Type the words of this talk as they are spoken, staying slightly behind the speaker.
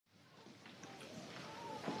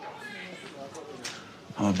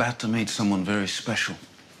I'm about to meet someone very special.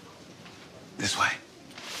 This way.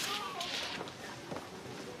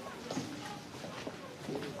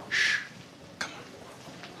 Shh. Come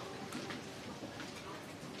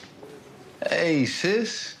on. Hey,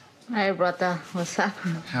 sis. Hey, brother. What's up?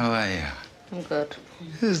 How are you? I'm good.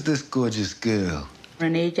 Who's this gorgeous girl?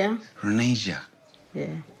 Reneja? Reneja. Yeah.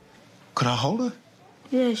 Could I hold her?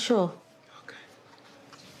 Yeah, sure. Okay.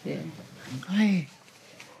 Yeah. Hey.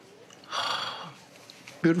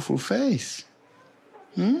 Beautiful face.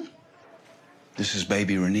 This is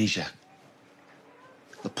baby Reneja.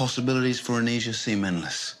 The possibilities for Reneja seem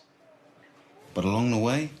endless. But along the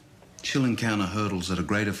way, she'll encounter hurdles that are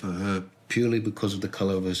greater for her purely because of the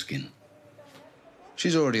color of her skin.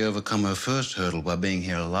 She's already overcome her first hurdle by being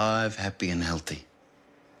here alive, happy, and healthy.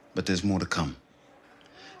 But there's more to come.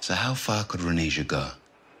 So how far could Reneja go?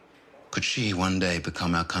 Could she one day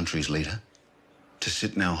become our country's leader? To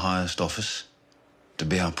sit in our highest office? To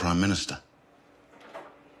be our Prime Minister?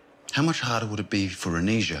 How much harder would it be for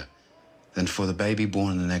Reneja than for the baby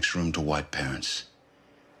born in the next room to white parents?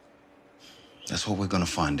 That's what we're going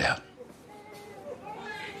to find out.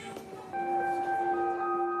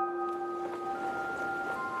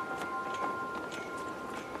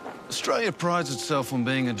 Australia prides itself on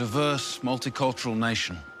being a diverse, multicultural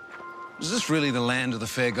nation. Is this really the land of the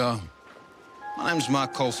fair go? My name's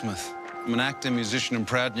Mark Colesmith. I'm an actor, musician, and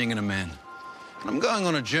proud Yingana man. And I'm going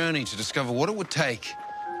on a journey to discover what it would take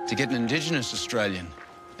to get an Indigenous Australian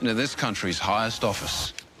into this country's highest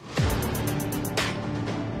office.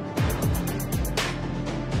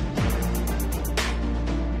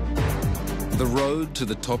 The road to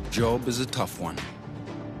the top job is a tough one.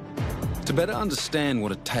 To better understand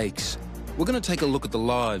what it takes, we're going to take a look at the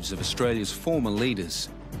lives of Australia's former leaders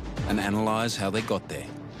and analyse how they got there.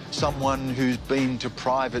 Someone who's been to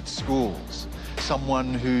private schools,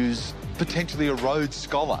 someone who's potentially a Rhodes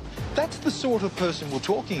Scholar. That's the sort of person we're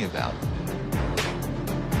talking about.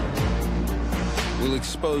 We'll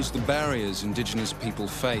expose the barriers Indigenous people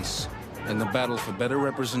face in the battle for better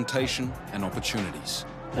representation and opportunities.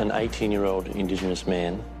 An 18-year-old Indigenous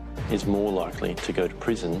man is more likely to go to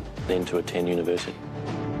prison than to attend university.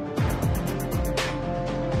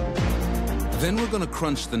 Then we're going to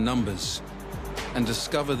crunch the numbers and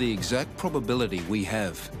discover the exact probability we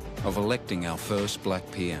have of electing our first black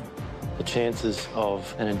PM. The chances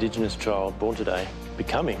of an Indigenous child born today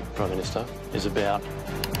becoming Prime Minister is about...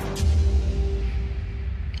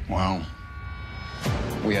 Wow.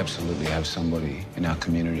 We absolutely have somebody in our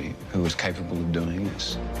community who is capable of doing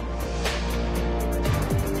this.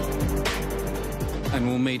 And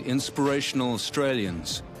we'll meet inspirational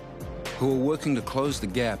Australians who are working to close the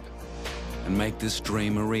gap and make this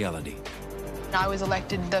dream a reality. I was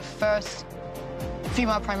elected the first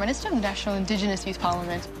female Prime Minister of the National Indigenous Youth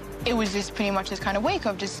Parliament. It was just pretty much this kind of week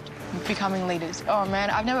of just becoming leaders. Oh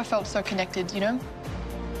man, I've never felt so connected, you know?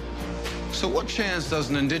 So what chance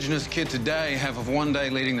does an Indigenous kid today have of one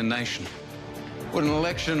day leading the nation? With an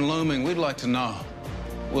election looming, we'd like to know,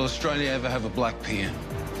 will Australia ever have a black PM?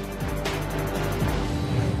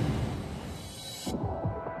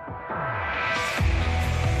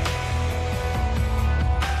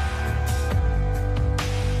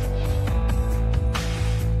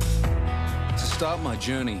 To start my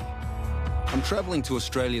journey, I'm travelling to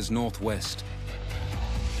Australia's northwest,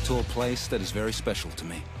 to a place that is very special to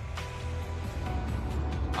me.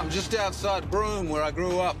 I'm just outside Broome, where I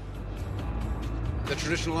grew up. The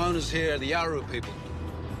traditional owners here are the Yaru people,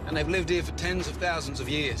 and they've lived here for tens of thousands of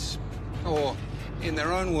years. Or, in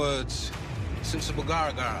their own words, since the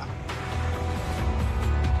Bulgaragara.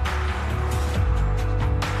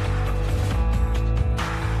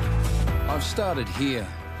 I've started here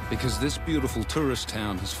because this beautiful tourist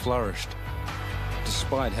town has flourished,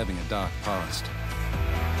 despite having a dark past.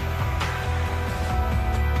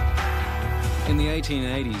 In the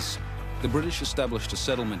 1880s, the British established a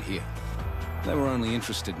settlement here. They were only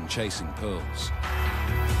interested in chasing pearls.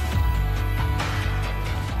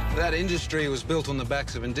 That industry was built on the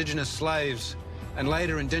backs of Indigenous slaves and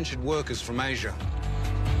later indentured workers from Asia.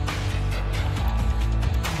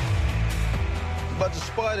 But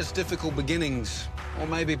despite its difficult beginnings, or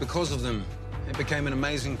maybe because of them, it became an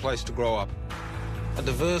amazing place to grow up. A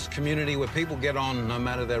diverse community where people get on no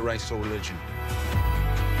matter their race or religion.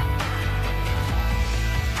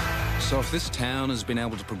 So if this town has been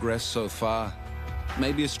able to progress so far,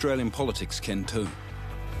 maybe Australian politics can too.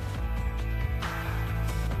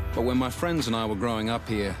 But when my friends and I were growing up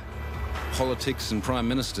here, politics and prime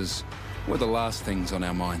ministers were the last things on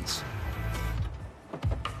our minds.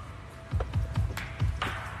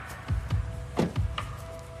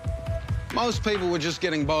 Most people were just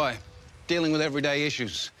getting by, dealing with everyday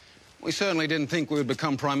issues. We certainly didn't think we would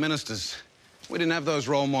become prime ministers. We didn't have those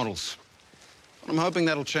role models. But I'm hoping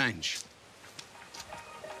that'll change.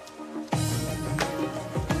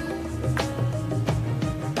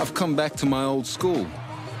 I've come back to my old school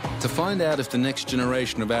to find out if the next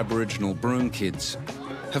generation of Aboriginal Broome kids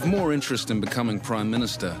have more interest in becoming Prime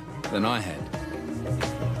Minister than I had.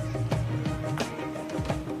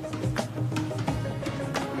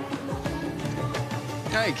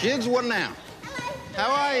 Hey kids, what now?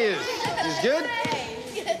 How are you? You good?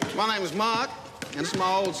 My name is Mark, and it's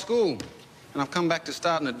my old school, and I've come back to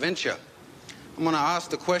start an adventure. I'm going to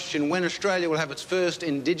ask the question when Australia will have its first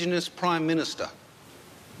Indigenous Prime Minister.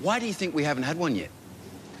 Why do you think we haven't had one yet?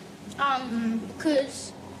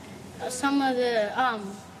 Because some of the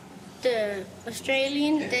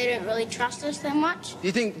Australians, they don't really trust us that much. Do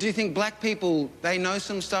you think black people, they know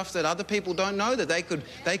some stuff that other people don't know, that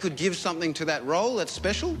they could give something to that role that's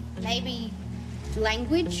special? Maybe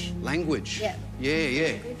language. Language? Yeah.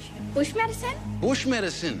 Yeah. Bush medicine. Bush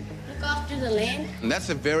medicine. Look after the land. And that's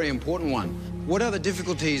a very important one. What other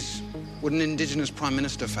difficulties would an Indigenous Prime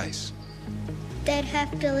Minister face? They'd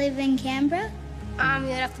have to live in Canberra. You'd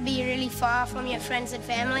have to be really far from your friends and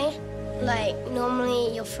family. Like,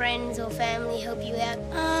 normally your friends or family help you out.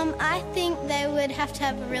 I think they would have to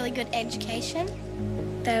have a really good education.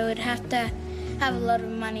 They would have to have a lot of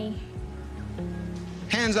money.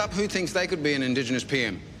 Hands up, who thinks they could be an Indigenous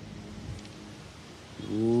PM?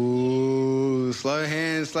 Ooh, slow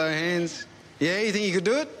hands, slow hands. Yeah, you think you could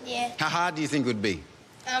do it? Yeah. How hard do you think it would be?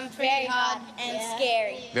 Very hard and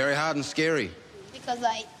scary. Very hard and scary. Because,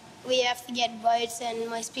 like, we have to get votes and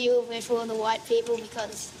most people vote for all the white people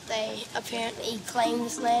because they apparently claim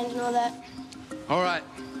this land and all that. All right,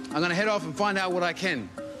 I'm going to head off and find out what I can.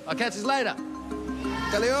 I'll catch you later.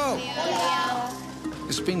 Talio.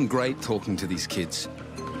 It's been great talking to these kids.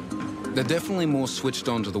 They're definitely more switched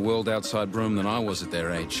on to the world outside Broome than I was at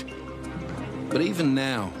their age. But even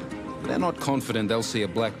now, they're not confident they'll see a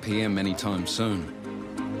black PM anytime soon.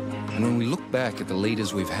 And when we look back at the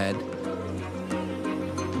leaders we've had,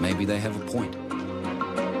 maybe they have a point.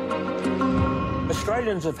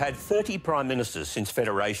 Australians have had 30 Prime Ministers since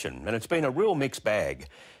Federation, and it's been a real mixed bag.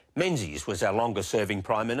 Menzies was our longest-serving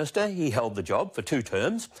Prime Minister. He held the job for 2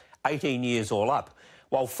 terms, 18 years all up,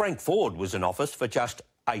 while Frank Ford was in office for just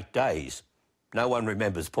 8 days. No one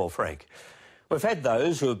remembers poor Frank. We've had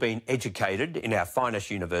those who have been educated in our finest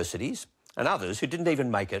universities and others who didn't even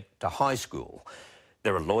make it to high school.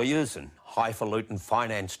 There are lawyers and highfalutin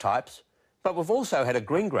finance types, but we've also had a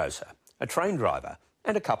greengrocer, a train driver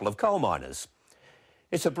and a couple of coal miners.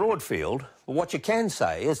 It's a broad field, but what you can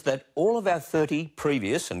say is that all of our 30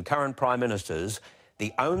 previous and current Prime Ministers,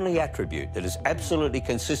 the only attribute that is absolutely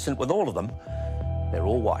consistent with all of them, they're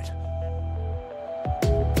all white.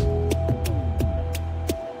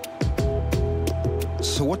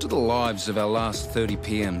 So what do the lives of our last 30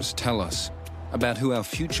 PMs tell us about who our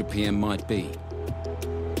future PM might be?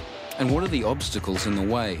 And what are the obstacles in the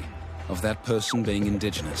way of that person being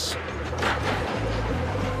Indigenous?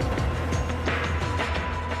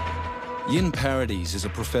 Yin Paradies is a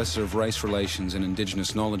professor of race relations and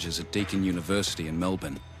Indigenous knowledges at Deakin University in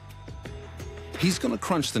Melbourne. He's going to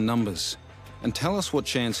crunch the numbers and tell us what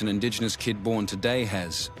chance an Indigenous kid born today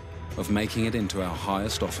has of making it into our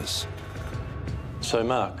highest office. So,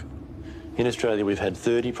 Mark, in Australia we've had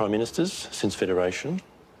 30 Prime Ministers since Federation,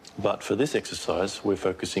 but for this exercise we're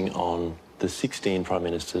focusing on the 16 Prime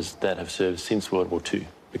Ministers that have served since World War II,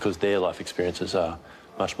 because their life experiences are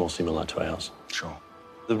much more similar to ours. Sure.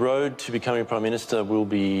 The road to becoming Prime Minister will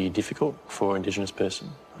be difficult for an Indigenous person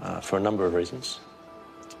for a number of reasons.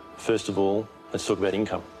 First of all, let's talk about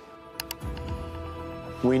income.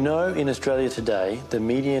 We know in Australia today the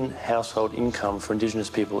median household income for Indigenous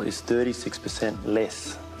people is 36%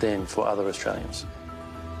 less than for other Australians.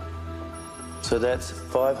 So that's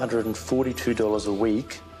 $542 a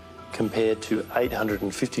week compared to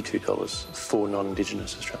 $852 for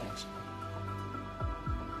non-Indigenous Australians.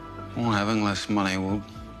 Well, having less money will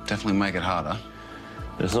definitely make it harder.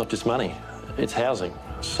 But it's not just money, it's housing.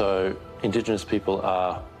 So Indigenous people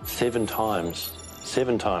are 7 times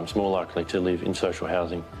more likely to live in social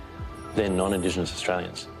housing than non-Indigenous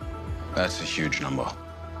Australians. That's a huge number.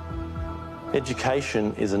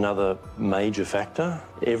 Education is another major factor.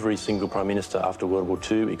 Every single Prime Minister after World War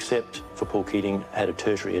II, except for Paul Keating, had a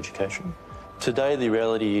tertiary education. Today, the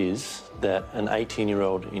reality is that an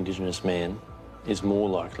 18-year-old Indigenous man is more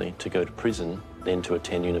likely to go to prison than to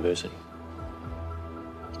attend university.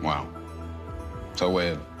 Wow. So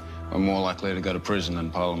we're more likely to go to prison than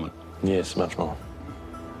Parliament? Yes, much more.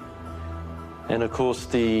 And of course,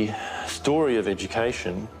 the story of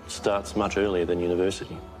education starts much earlier than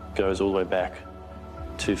university. It goes all the way back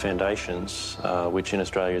to foundations, which in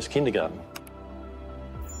Australia is kindergarten.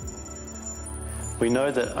 We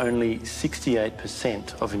know that only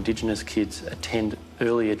 68% of Indigenous kids attend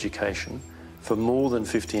early education for more than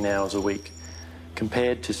 15 hours a week,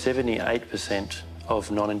 compared to 78%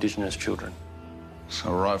 of non-Indigenous children.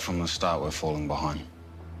 So right from the start, we're falling behind.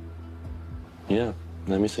 Yeah,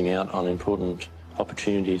 they're missing out on important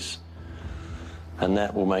opportunities, and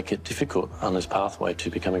that will make it difficult on this pathway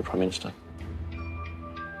to becoming Prime Minister.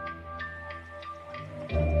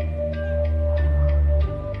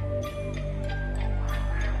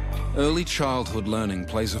 Early childhood learning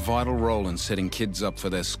plays a vital role in setting kids up for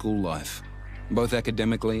their school life, both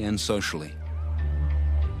academically and socially.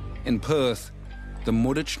 In Perth, the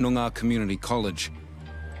Muditj Noongar Community College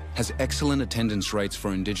has excellent attendance rates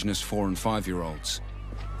for Indigenous 4- and 5-year-olds.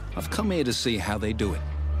 I've come here to see how they do it.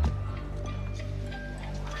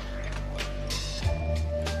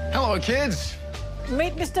 Hello, kids.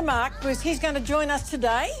 Meet Mr. Mark, because he's going to join us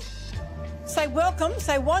today. Say welcome,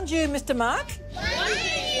 say Wanju, Mr. Mark.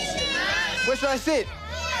 Where should I sit?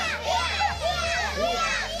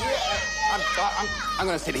 I'm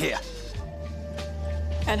going to sit here.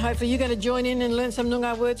 And hopefully you're going to join in and learn some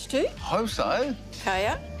Noongar words too. Hope so.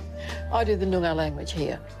 Kaya, I do the Noongar language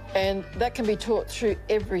here, and that can be taught through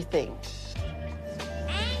everything.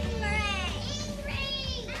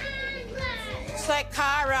 Say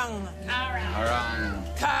karang. Karang.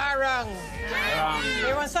 Karang.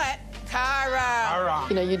 Everyone say it. Karang.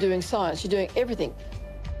 You know, you're doing science, you're doing everything.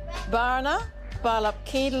 Barna, balap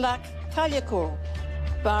kidlak kalyakor.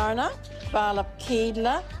 Barna, balap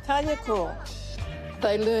kidla kalyakor.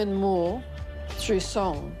 They learn more through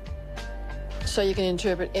song. So you can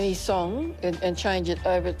interpret any song and change it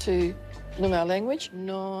over to Noongar language.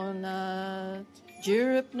 Nona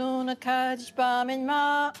jurup nona kadij bamin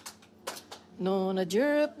ma. Nona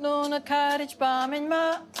jurup nona kadij bamin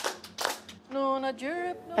ma. Nona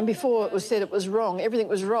jurup. And before it was said it was wrong, everything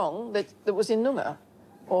was wrong that was in Noongar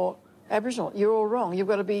or Aboriginal. You're all wrong. You've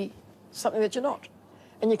got to be something that you're not.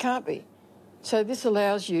 And you can't be. So this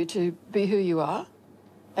allows you to be who you are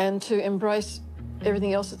and to embrace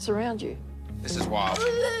everything else that's around you. This is wild.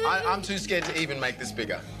 I'm too scared to even make this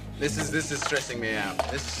bigger. This is stressing me out.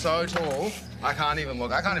 This is so tall. I can't even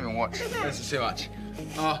look. I can't even watch. This is too much.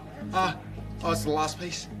 Oh, it's the last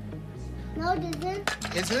piece. No, it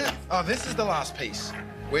isn't. Is it? Oh, this is the last piece.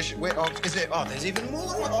 Where, oh, is it? Oh, there's even more.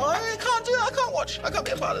 Oh, I can't do it. I can't watch. I can't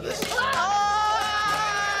be a part of this. Ah!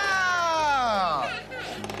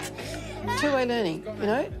 Two-way learning, you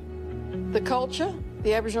know? The culture,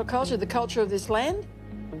 the Aboriginal culture, the culture of this land,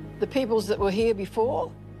 the peoples that were here before,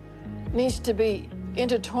 needs to be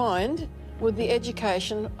intertwined with the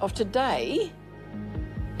education of today,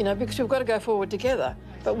 you know, because we've got to go forward together.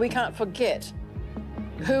 But we can't forget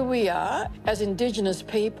who we are as Indigenous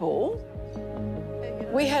people.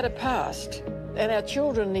 We had a past, and our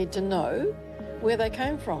children need to know where they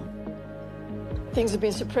came from. Things have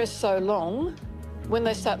been suppressed so long. When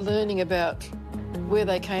they start learning about where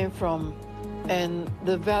they came from and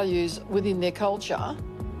the values within their culture,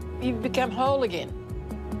 you become whole again.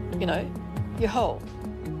 You know, you're whole.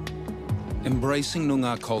 Embracing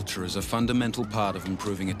Noongar culture is a fundamental part of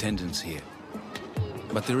improving attendance here.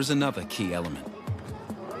 But there is another key element.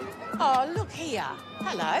 Oh, look here.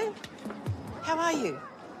 Hello. How are you?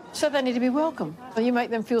 So they need to be welcome. You make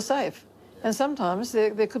them feel safe. And sometimes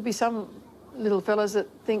there could be some little fellas that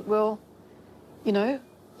think, well, you know,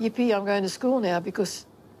 yippee, I'm going to school now because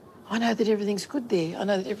I know that everything's good there. I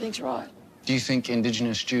know that everything's right. Do you think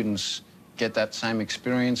Indigenous students get that same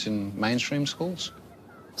experience in mainstream schools?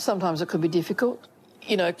 Sometimes it could be difficult.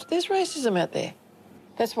 You know, there's racism out there.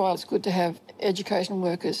 That's why it's good to have education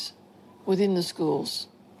workers within the schools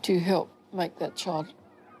to help make that child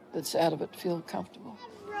that's out of it feel comfortable.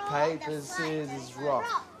 Paper, scissors,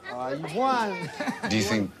 rock. Oh, you won. Do you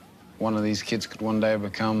think one of these kids could one day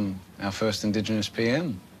become our first Indigenous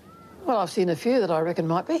PM? Well, I've seen a few that I reckon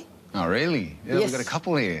might be. Oh, really? Yeah, Yes. We've got a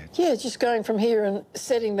couple here. Yeah, just going from here and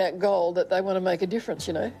setting that goal that they want to make a difference,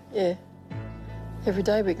 you know? Yeah. Every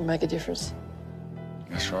day we can make a difference.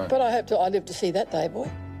 That's right. But I hope I live to see that day, boy.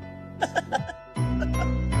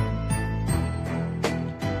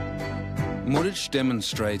 Muditj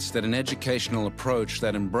demonstrates that an educational approach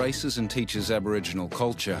that embraces and teaches Aboriginal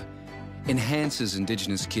culture enhances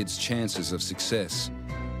Indigenous kids' chances of success,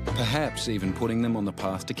 perhaps even putting them on the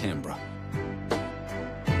path to Canberra.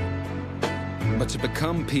 But to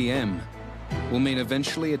become PM will mean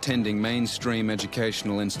eventually attending mainstream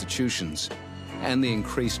educational institutions and the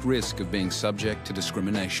increased risk of being subject to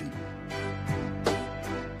discrimination.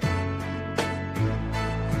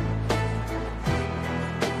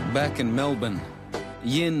 Back in Melbourne,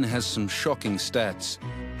 Yin has some shocking stats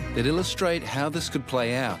that illustrate how this could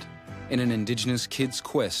play out in an Indigenous kid's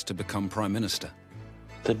quest to become Prime Minister.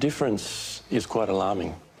 The difference is quite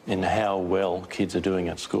alarming in how well kids are doing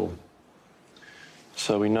at school.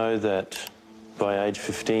 So we know that by age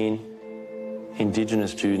 15,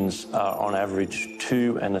 Indigenous students are on average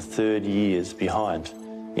 2 1/3 years behind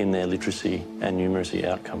in their literacy and numeracy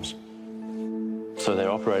outcomes. So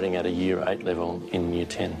they're operating at a Year 8 level in Year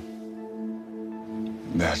 10.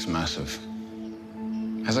 That's massive.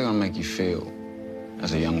 How's that going to make you feel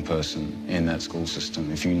as a young person in that school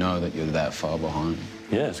system if you know that you're that far behind?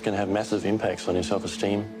 Yeah, it's going to have massive impacts on your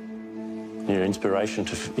self-esteem, your inspiration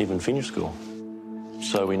to even finish school.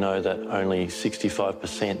 So we know that only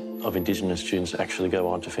 65% of Indigenous students actually go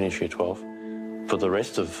on to finish Year 12. For the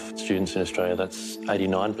rest of students in Australia, that's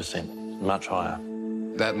 89%, much higher.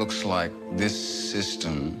 That looks like this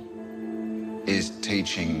system is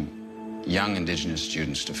teaching young Indigenous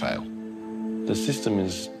students to fail. The system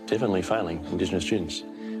is definitely failing Indigenous students.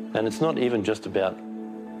 And it's not even just about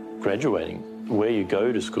graduating. Where you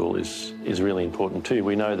go to school is really important too.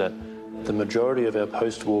 We know that the majority of our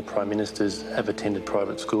post-war Prime Ministers have attended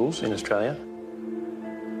private schools in Australia.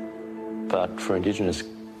 But for Indigenous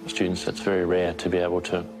students, it's very rare to be able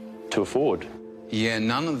to afford. Yeah,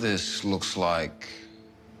 none of this looks like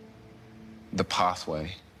the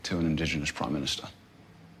pathway to an Indigenous Prime Minister.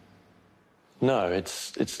 No,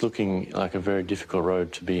 it's looking like a very difficult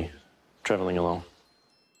road to be travelling along.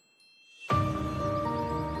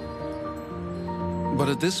 But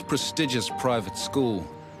at this prestigious private school,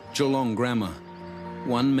 Geelong Grammar,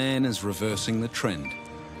 one man is reversing the trend.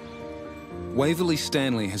 Waverley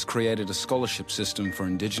Stanley has created a scholarship system for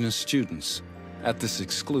Indigenous students at this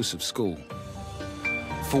exclusive school.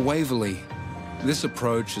 For Waverley, this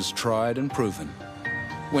approach is tried and proven.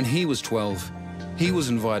 When he was 12, he was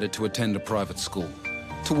invited to attend a private school,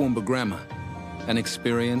 Toowoomba Grammar, an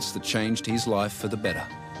experience that changed his life for the better.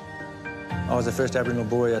 I was the first Aboriginal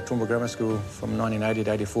boy at Toowoomba Grammar School from 1980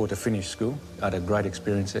 to 84 to finish school. I had a great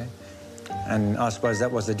experience there. And I suppose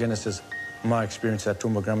that was the genesis. My experience at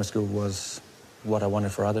Toowoomba Grammar School was what I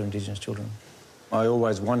wanted for other Indigenous children. I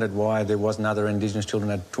always wondered why there wasn't other Indigenous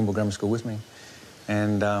children at Toowoomba Grammar School with me.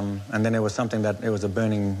 And then there was something that, it was a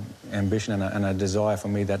burning ambition and a desire for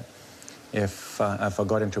me that if I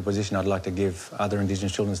got into a position, I'd like to give other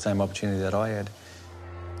Indigenous children the same opportunity that I had.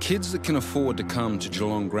 Kids that can afford to come to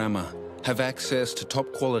Geelong Grammar have access to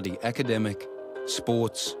top-quality academic,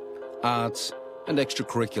 sports, arts and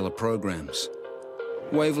extracurricular programs.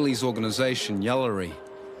 Waverley's organisation, Yullery,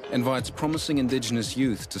 invites promising Indigenous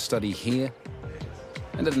youth to study here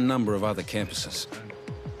and at a number of other campuses.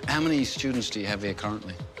 How many students do you have here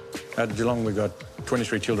currently? At Geelong, we've got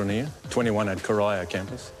 23 children here, 21 at Coraya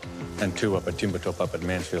campus, and 2 up at Timbertop up at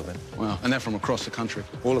Mansfield. Wow, and they're from across the country?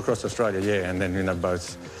 All across Australia, yeah, and then,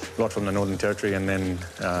 both, a lot from the Northern Territory and then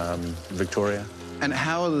Victoria. And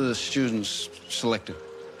how are the students selected?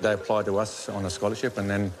 They apply to us on a scholarship, and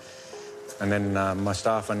then my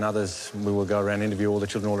staff and others, we will go around and interview all the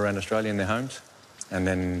children all around Australia in their homes, and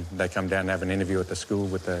then they come down and have an interview at the school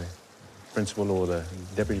with the principal or the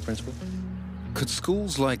deputy principal. Could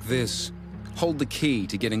schools like this hold the key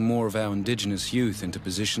to getting more of our Indigenous youth into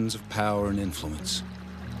positions of power and influence?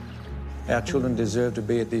 Our children deserve to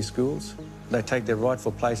be at these schools. They take their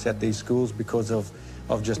rightful place at these schools because of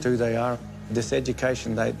just who they are. This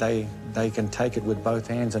education, they can take it with both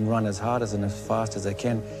hands and run as hard and as fast as they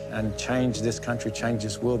can and change this country, change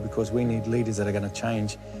this world, because we need leaders that are going to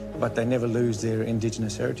change. But they never lose their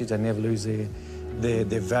Indigenous heritage, they never lose their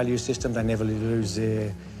value system, they never lose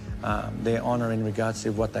their honour in regards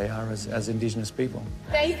to what they are as Indigenous people.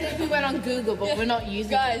 They think we went on Google, but we're not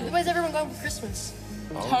using it. Where's everyone going for Christmas?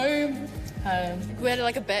 Home. We had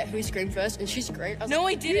like a bet who screamed first, and she screamed. No,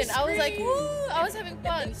 I didn't. I was like, woo! I was having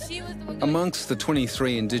fun. She was the one. Amongst the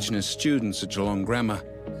 23 Indigenous students at Geelong Grammar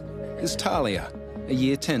is Talia, a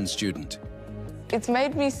Year 10 student. It's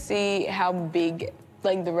made me see how big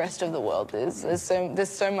the rest of the world is. There's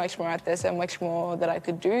so much more out there, so much more that I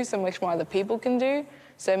could do, so much more other people can do,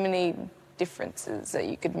 so many differences that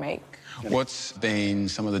you could make. What's been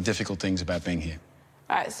some of the difficult things about being here?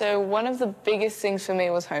 All right, so one of the biggest things for me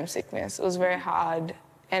was homesickness. It was very hard,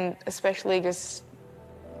 and especially just,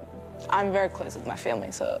 I'm very close with my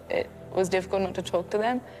family, so it was difficult not to talk to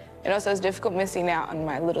them. And also it was difficult missing out on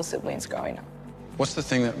my little siblings growing up. What's the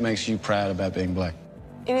thing that makes you proud about being black?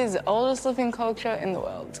 It is the oldest living culture in the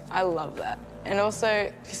world. I love that. And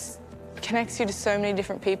also just connects you to so many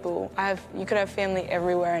different people. You could have family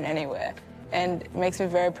everywhere and anywhere. and it makes me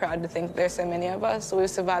very proud to think there's so many of us. We've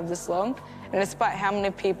survived this long, and despite how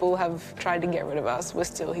many people have tried to get rid of us, we're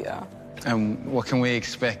still here. And what can we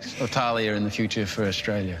expect of Talia in the future for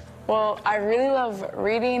Australia? Well, I really love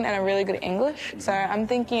reading and I'm really good at English, so I'm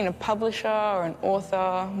thinking a publisher or an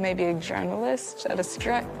author, maybe a journalist at a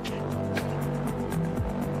stretch.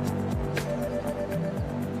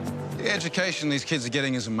 The education these kids are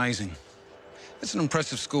getting is amazing. It's an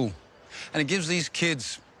impressive school, and it gives these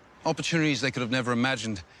kids opportunities they could have never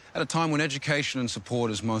imagined at a time when education and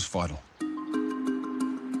support is most vital.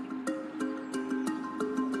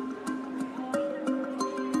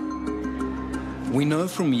 We know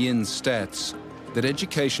from Yin's stats that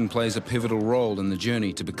education plays a pivotal role in the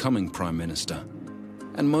journey to becoming Prime Minister,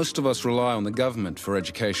 and most of us rely on the government for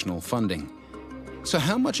educational funding. So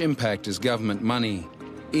how much impact is government money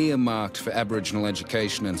earmarked for Aboriginal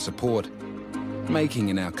education and support making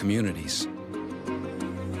in our communities?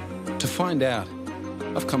 To find out,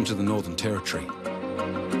 I've come to the Northern Territory.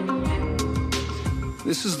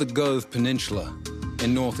 This is the Gove Peninsula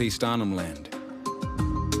in northeast Arnhem Land.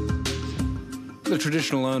 The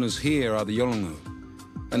traditional owners here are the Yolngu,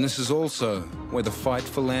 and this is also where the fight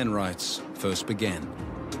for land rights first began.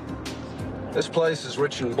 This place is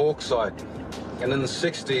rich in bauxite, and in the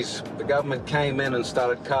 60s, the government came in and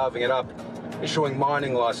started carving it up, issuing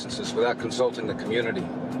mining licenses without consulting the community.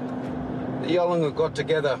 The Yolngu got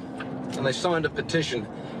together and they signed a petition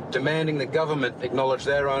demanding the government acknowledge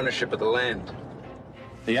their ownership of the land.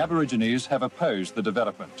 The Aborigines have opposed the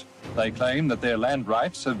development. They claim that their land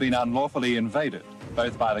rights have been unlawfully invaded,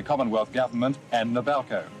 both by the Commonwealth Government and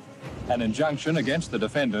Nabalco. An injunction against the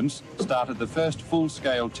defendants started the first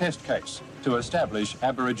full-scale test case to establish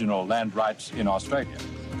Aboriginal land rights in Australia.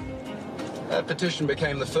 That petition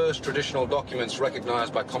became the first traditional documents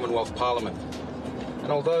recognised by Commonwealth Parliament.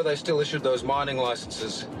 And although they still issued those mining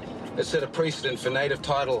licenses, it set a precedent for native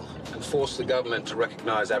title and forced the government to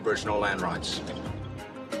recognise Aboriginal land rights.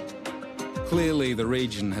 Clearly, the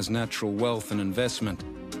region has natural wealth and investment.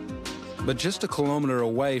 But just a kilometre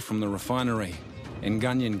away from the refinery, in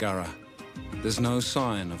Ganyangara, there's no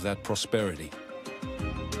sign of that prosperity.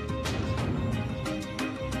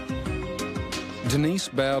 Denise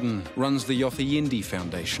Bowden runs the Yothu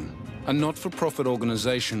Foundation, a not-for-profit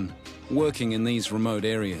organisation working in these remote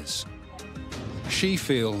areas. She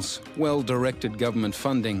feels well-directed government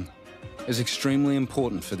funding is extremely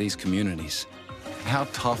important for these communities. How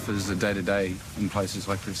tough is the day-to-day in places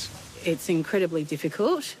like this? It's incredibly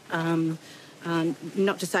difficult.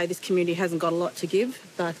 Not to say this community hasn't got a lot to give,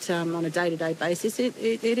 but on a day-to-day basis, it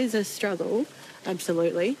is a struggle,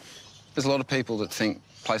 absolutely. There's a lot of people that think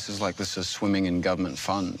places like this are swimming in government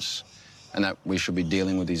funds and that we should be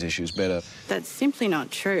dealing with these issues better. That's simply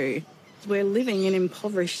not true. We're living in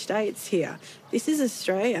impoverished states here. This is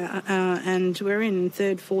Australia, and we're in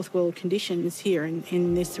third, fourth world conditions here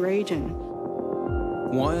in this region.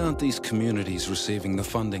 Why aren't these communities receiving the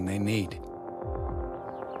funding they need?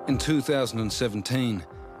 In 2017,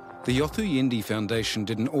 the Yothu Yindi Foundation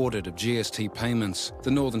did an audit of GST payments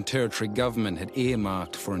the Northern Territory government had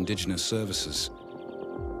earmarked for Indigenous services.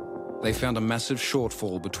 They found a massive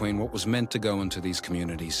shortfall between what was meant to go into these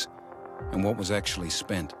communities and what was actually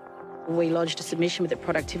spent. We lodged a submission with the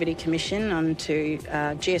Productivity Commission onto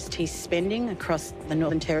GST spending across the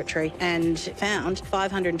Northern Territory and found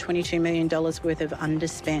 $522 million worth of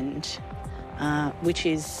underspend, which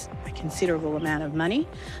is a considerable amount of money.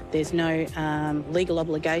 There's no legal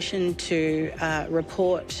obligation to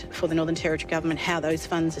report for the Northern Territory government how those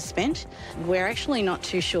funds are spent. We're actually not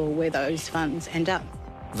too sure where those funds end up.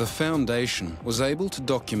 The foundation was able to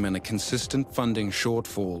document a consistent funding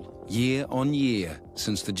shortfall year on year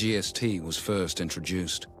since the GST was first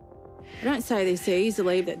introduced. I don't say this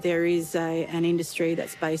easily, that there is an industry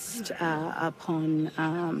that's based upon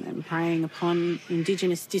and preying upon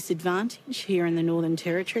Indigenous disadvantage here in the Northern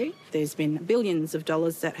Territory. There's been billions of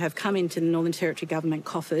dollars that have come into the Northern Territory government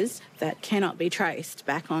coffers that cannot be traced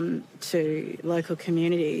back on to local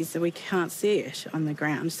communities. We can't see it on the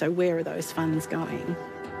ground, so where are those funds going?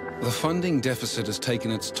 The funding deficit has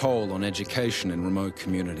taken its toll on education in remote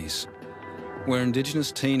communities, where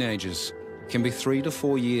Indigenous teenagers can be 3 to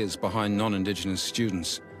 4 years behind non-Indigenous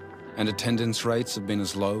students, and attendance rates have been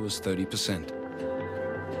as low as 30%.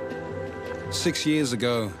 6 years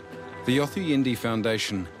ago, the Yothu Yindi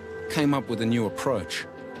Foundation came up with a new approach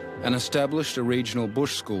and established a regional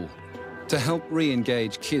bush school to help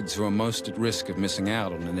re-engage kids who are most at risk of missing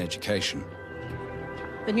out on an education.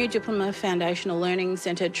 The new Diploma Foundational Learning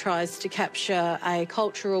Centre tries to capture a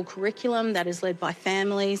cultural curriculum that is led by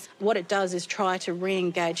families. What it does is try to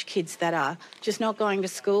re-engage kids that are just not going to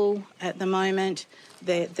school at the moment.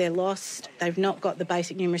 They're lost. They've not got the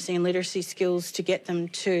basic numeracy and literacy skills to get them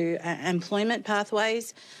to employment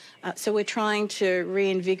pathways. So we're trying to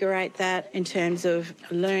reinvigorate that in terms of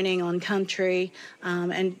learning on country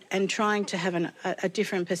and trying to have a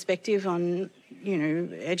different perspective on, you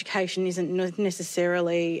know, education isn't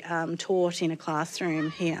necessarily taught in a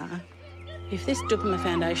classroom here. If this Diploma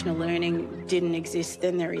Foundational Learning didn't exist,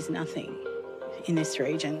 then there is nothing in this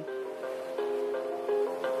region.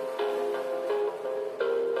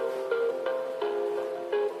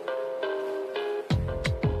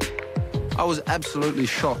 I was absolutely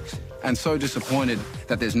shocked and so disappointed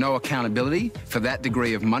that there's no accountability for that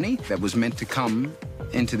degree of money that was meant to come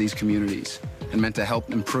into these communities and meant to help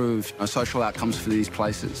improve social outcomes for these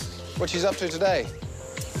places. What she's up to today?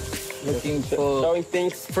 Looking for... Growing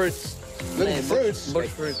things, fruits. Looking for fruits? Bush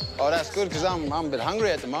fruit. Oh, that's good, because I'm a bit hungry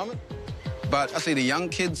at the moment. But I see the young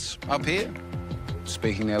kids up here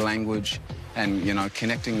speaking their language and, you know,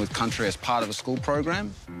 connecting with country as part of a school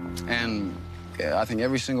program. And I think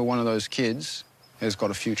every single one of those kids has got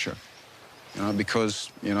a future, you know, because,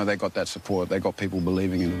 you know, they got that support. They got people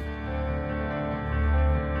believing in them.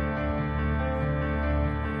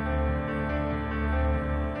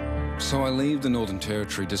 So I leave the Northern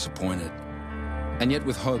Territory disappointed, and yet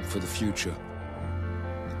with hope for the future.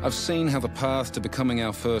 I've seen how the path to becoming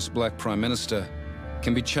our first black Prime Minister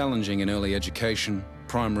can be challenging in early education,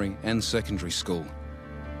 primary and secondary school.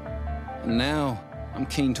 And now I'm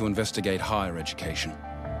keen to investigate higher education.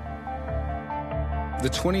 The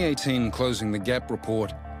 2018 Closing the Gap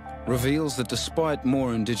report reveals that despite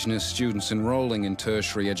more Indigenous students enrolling in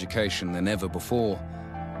tertiary education than ever before,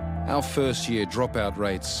 our first-year dropout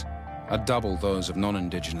rates are double those of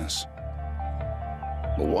non-Indigenous.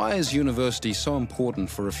 But why is university so important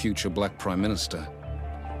for a future black Prime Minister?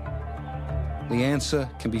 The answer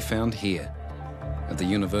can be found here, at the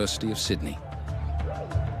University of Sydney.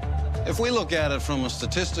 If we look at it from a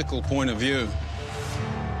statistical point of view,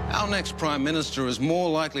 our next Prime Minister is more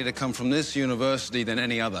likely to come from this university than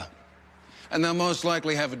any other. And they'll most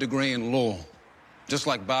likely have a degree in law, just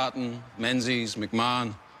like Barton, Menzies,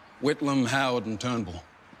 McMahon, Whitlam, Howard and Turnbull.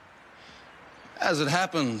 As it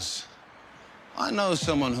happens, I know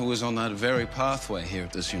someone who is on that very pathway here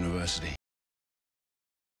at this university.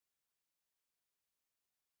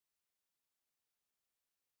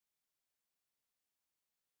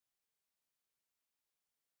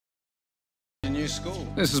 New school.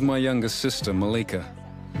 This is my youngest sister, Malika.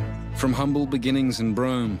 From humble beginnings in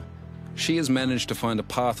Brome, she has managed to find a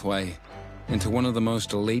pathway into one of the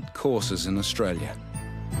most elite courses in Australia,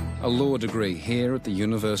 a law degree here at the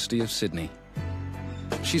University of Sydney.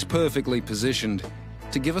 She's perfectly positioned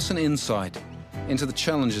to give us an insight into the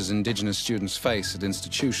challenges Indigenous students face at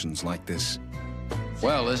institutions like this.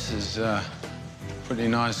 Well, this is a pretty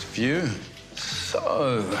nice view.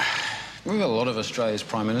 So, we've got a lot of Australia's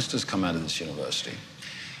Prime Ministers come out of this university.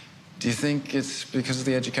 Do you think it's because of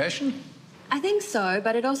the education? I think so,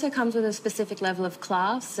 but it also comes with a specific level of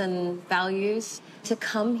class and values. To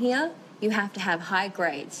come here, you have to have high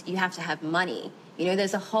grades, you have to have money. You know,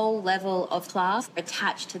 there's a whole level of class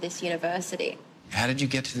attached to this university. How did you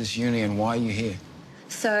get to this uni and why are you here?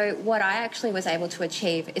 So what I actually was able to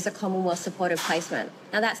achieve is a Commonwealth supported placement.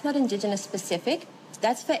 Now, that's not Indigenous specific.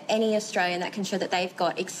 That's for any Australian that can show that they've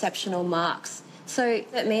got exceptional marks. So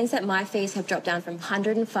that means that my fees have dropped down from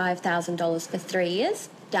 $105,000 for 3 years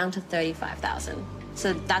down to $35,000.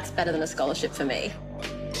 So that's better than a scholarship for me.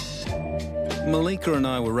 Malika and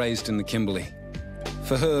I were raised in the Kimberley.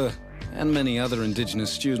 For her, and many other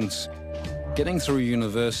Indigenous students, getting through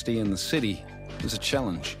university in the city was a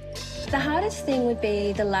challenge. The hardest thing would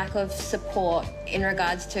be the lack of support in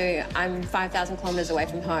regards to I'm 5,000 kilometres away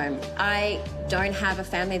from home. I don't have a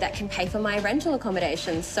family that can pay for my rental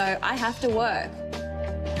accommodations, so I have to work.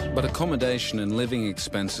 But accommodation and living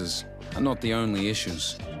expenses are not the only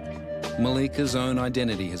issues. Malika's own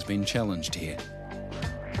identity has been challenged here.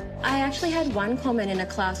 I actually had one comment in a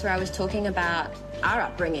class where I was talking about our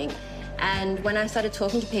upbringing. And when I started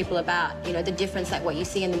talking to people about, you know, the difference, like what you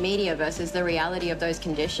see in the media versus the reality of those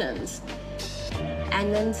conditions.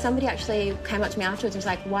 And then somebody actually came up to me afterwards and was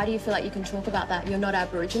like, why do you feel like you can talk about that? You're not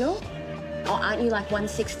Aboriginal? Or aren't you like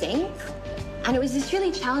 1/16th? And it was this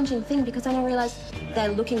really challenging thing because then I realised they're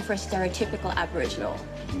looking for a stereotypical Aboriginal.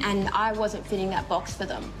 And I wasn't fitting that box for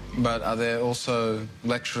them. But are there also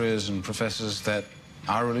lecturers and professors that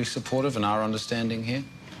are really supportive and are understanding here?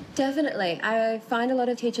 Definitely. I find a lot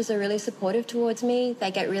of teachers are really supportive towards me.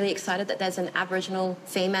 They get really excited that there's an Aboriginal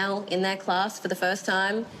female in their class for the first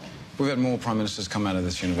time. We've had more Prime Ministers come out of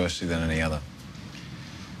this university than any other.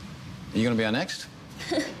 Are you going to be our next?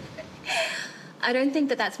 I don't think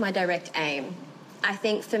that that's my direct aim. I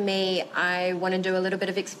think for me, I want to do a little bit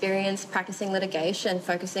of experience practicing litigation,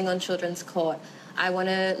 focusing on children's court. I want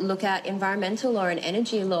to look at environmental law and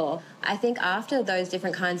energy law. I think after those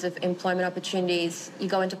different kinds of employment opportunities, you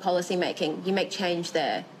go into policy making, you make change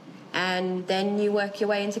there, and then you work your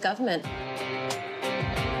way into government.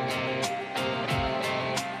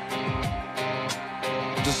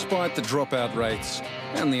 Despite the dropout rates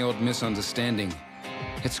and the odd misunderstanding,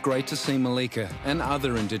 it's great to see Malika and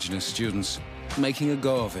other Indigenous students making a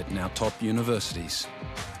go of it in our top universities.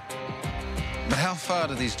 But how far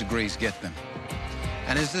do these degrees get them?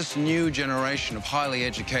 And is this new generation of highly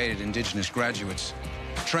educated Indigenous graduates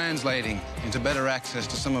translating into better access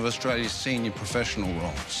to some of Australia's senior professional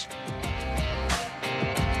roles?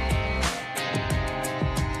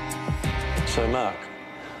 So, Mark,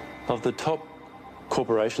 of the top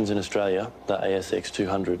corporations in Australia, the ASX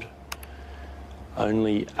 200,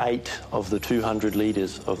 only 8 of the 200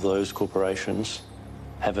 leaders of those corporations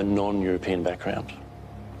have a non-European background.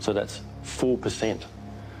 So that's 4%.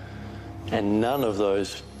 And none of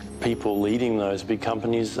those people leading those big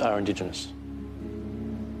companies are Indigenous.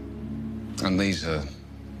 And these are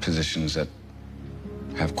positions that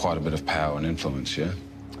have quite a bit of power and influence, yeah?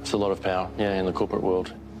 It's a lot of power, yeah, in the corporate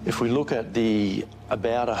world. If we look at the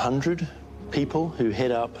about 100 people who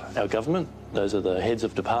head up our government, those are the heads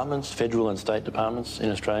of departments, federal and state departments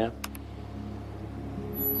in Australia,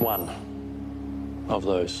 1 of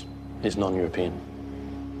those is non-European.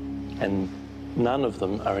 And none of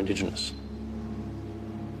them are Indigenous.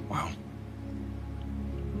 Wow.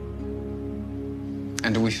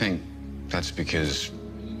 And do we think that's because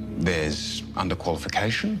there's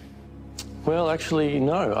underqualification? Well, actually,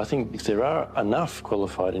 no. I think there are enough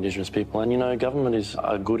qualified Indigenous people. And, you know, government is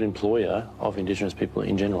a good employer of Indigenous people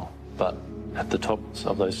in general. But at the top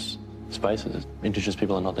of those spaces, Indigenous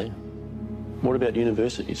people are not there. What about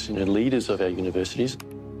universities? You know, leaders of our universities,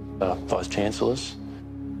 vice-chancellors,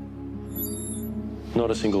 not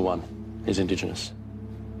a single one is Indigenous.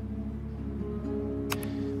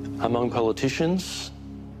 Among politicians,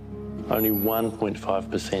 only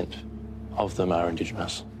 1.5% of them are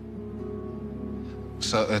Indigenous.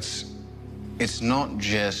 So it's not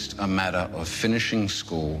just a matter of finishing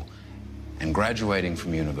school and graduating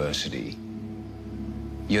from university.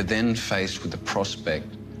 You're then faced with the prospect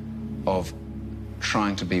of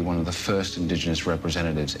trying to be one of the first Indigenous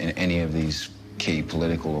representatives in any of these key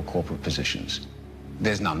political or corporate positions.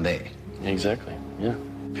 There's none there. Exactly, yeah.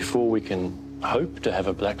 Before we can hope to have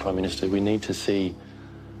a black Prime Minister, we need to see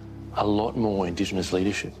a lot more Indigenous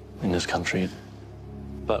leadership in this country.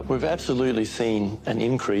 But we've absolutely seen an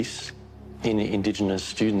increase in Indigenous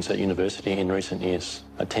students at university in recent years.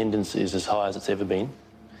 Attendance is as high as it's ever been.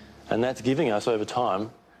 And that's giving us, over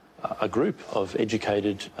time, a group of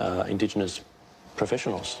educated Indigenous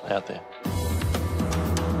professionals out there.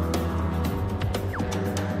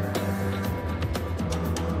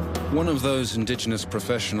 One of those Indigenous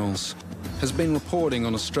professionals has been reporting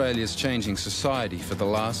on Australia's changing society for the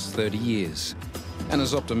last 30 years and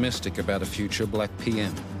is optimistic about a future black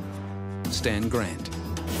PM. Stan Grant.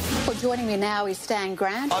 Well, joining me now is Stan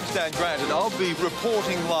Grant. I'm Stan Grant and I'll be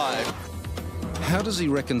reporting live. How does he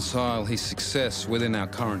reconcile his success within our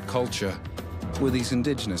current culture with his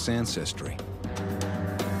Indigenous ancestry?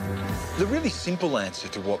 The really simple answer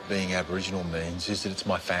to what being Aboriginal means is that it's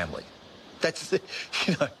my family. That's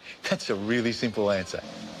a really simple answer.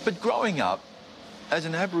 But growing up as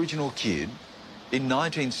an Aboriginal kid in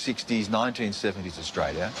 1960s, 1970s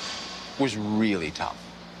Australia was really tough.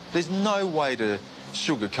 There's no way to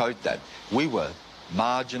sugarcoat that. We were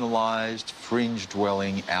marginalised,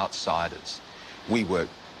 fringe-dwelling outsiders. We were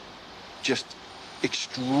just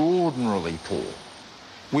extraordinarily poor.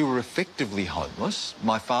 We were effectively homeless.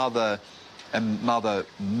 My father and mother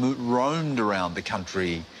roamed around the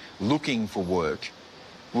country looking for work.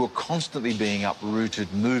 We were constantly being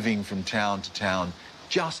uprooted, moving from town to town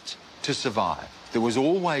just to survive. There was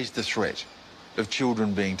always the threat of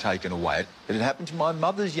children being taken away. It had happened to my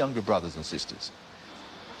mother's younger brothers and sisters.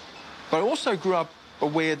 But I also grew up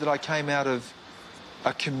aware that I came out of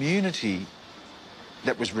a community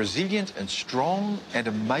that was resilient and strong and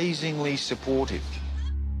amazingly supportive.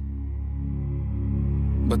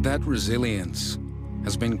 But that resilience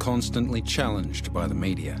has been constantly challenged by the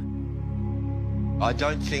media. I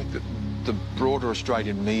don't think that the broader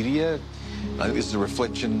Australian media, I think this is a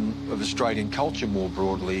reflection of Australian culture more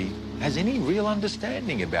broadly, has any real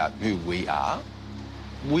understanding about who we are.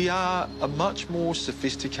 We are a much more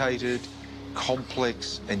sophisticated,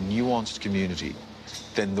 complex and nuanced community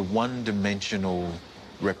than the one-dimensional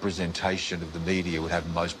representation of the media would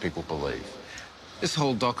have most people believe. This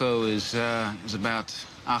whole doco is about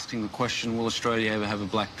asking the question, will Australia ever have a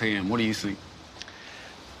black PM? What do you think?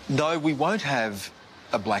 No, we won't have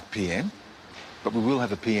a black PM, but we will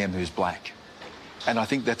have a PM who's black. And I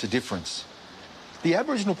think that's a difference. The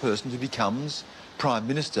Aboriginal person who becomes Prime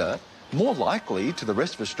Minister, more likely to the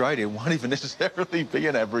rest of Australia, won't even necessarily be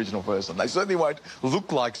an Aboriginal person. They certainly won't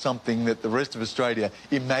look like something that the rest of Australia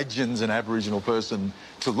imagines an Aboriginal person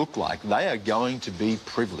to look like. They are going to be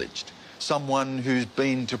privileged. Someone who's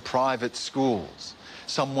been to private schools,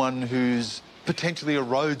 someone who's potentially a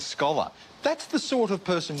Rhodes Scholar. That's the sort of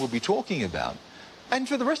person we'll be talking about. And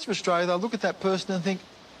for the rest of Australia, they'll look at that person and think,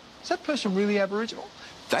 is that person really Aboriginal?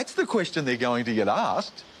 That's the question they're going to get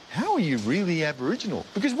asked. How are you really Aboriginal?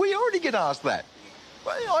 Because we already get asked that.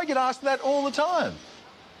 I get asked that all the time.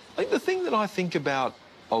 Like, the thing that I think about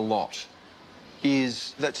a lot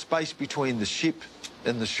is that space between the ship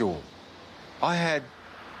and the shore. I had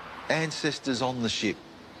ancestors on the ship,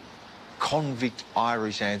 convict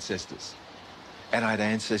Irish ancestors, and I had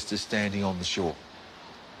ancestors standing on the shore.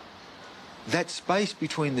 That space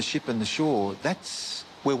between the ship and the shore, that's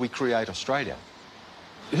where we create Australia.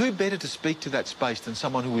 Who better to speak to that space than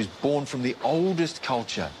someone who is born from the oldest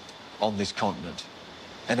culture on this continent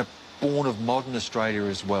and are born of modern Australia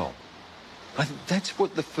as well? I think that's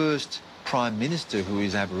what the first Prime Minister who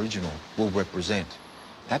is Aboriginal will represent.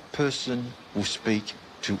 That person will speak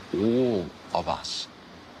to all of us.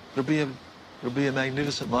 It'll be a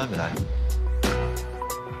magnificent moment, eh?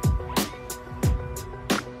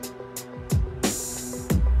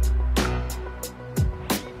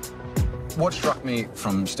 What struck me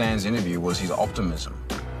from Stan's interview was his optimism.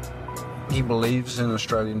 He believes in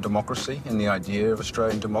Australian democracy, in the idea of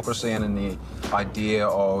Australian democracy and in the idea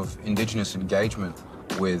of Indigenous engagement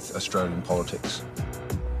with Australian politics.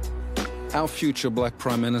 Our future Black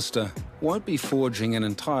Prime Minister won't be forging an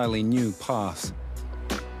entirely new path.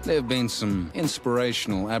 There have been some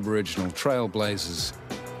inspirational Aboriginal trailblazers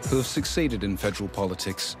who have succeeded in federal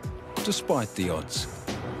politics, despite the odds.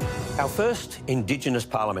 Our first Indigenous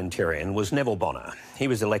parliamentarian was Neville Bonner. He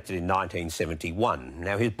was elected in 1971.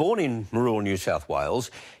 Now, he was born in rural New South Wales.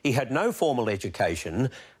 He had no formal education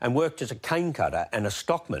and worked as a cane cutter and a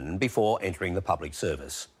stockman before entering the public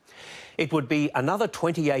service. It would be another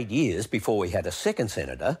 28 years before we had a second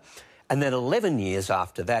senator, and then 11 years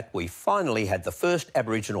after that, we finally had the first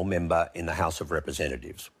Aboriginal member in the House of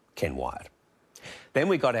Representatives, Ken Wyatt. Then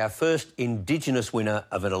we got our first Indigenous winner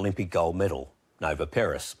of an Olympic gold medal, Nova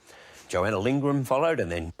Peris. Joanna Lindgren followed,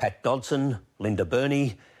 and then Pat Dodson, Linda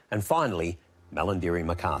Burney, and finally, Malarndirri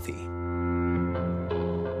McCarthy.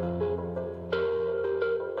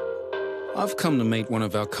 I've come to meet one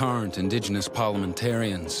of our current Indigenous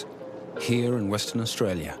parliamentarians here in Western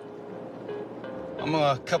Australia. I'm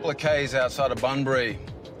a couple of k's outside of Bunbury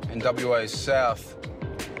in WA's south,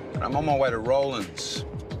 and I'm on my way to Rowlands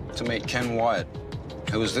to meet Ken Wyatt,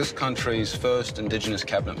 who was this country's first Indigenous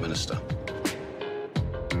cabinet minister.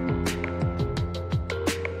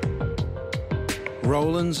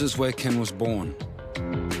 Rowlands is where Ken was born.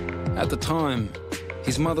 At the time,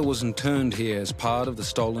 his mother was interned here as part of the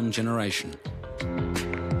Stolen Generation.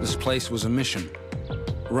 This place was a mission,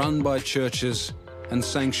 run by churches and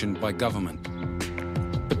sanctioned by government.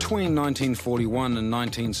 Between 1941 and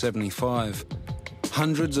 1975,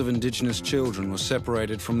 hundreds of Indigenous children were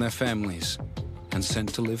separated from their families and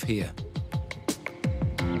sent to live here.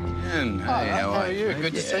 Ken, hey, how are you?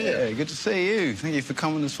 Good to see you. Good to see you. Thank you for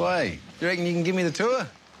coming this way. You reckon you can give me the tour?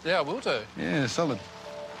 Yeah, I will do. Yeah, solid.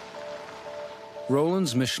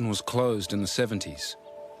 Rowlands' mission was closed in the 70s,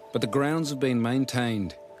 but the grounds have been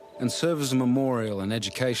maintained and serve as a memorial and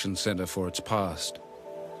education centre for its past.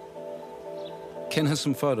 Ken has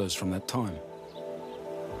some photos from that time.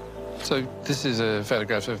 So this is a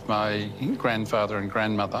photograph of my grandfather and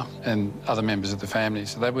grandmother and other members of the family.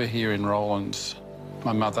 So they were here in Rowlands,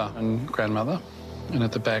 my mother and grandmother. And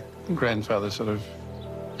at the back, grandfather sort of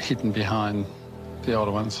hidden behind the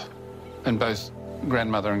older ones. And both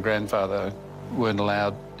grandmother and grandfather weren't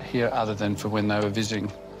allowed here other than for when they were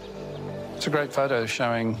visiting. It's a great photo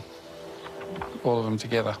showing all of them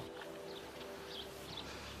together.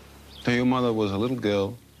 So your mother was a little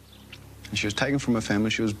girl, and she was taken from her family.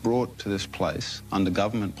 She was brought to this place under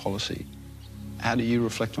government policy. How do you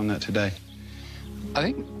reflect on that today? I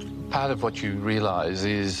think part of what you realise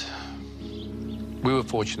is we were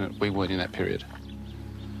fortunate we weren't in that period.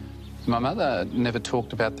 My mother never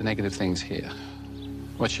talked about the negative things here.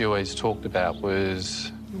 What she always talked about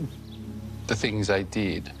was the things they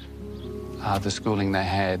did, the schooling they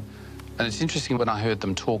had. And it's interesting when I heard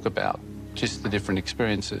them talk about just the different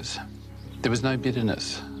experiences. There was no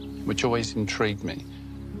bitterness, which always intrigued me.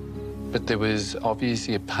 But there was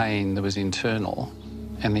obviously a pain that was internal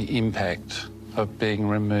and the impact of being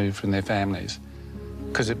removed from their families,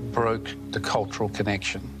 because it broke the cultural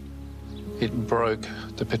connection. It broke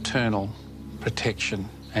the paternal protection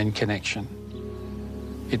and connection.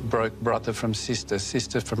 It broke brother from sister,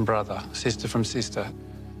 sister from brother, sister from sister.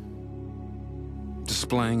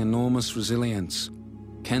 Displaying enormous resilience,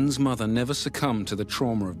 Ken's mother never succumbed to the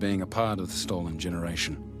trauma of being a part of the stolen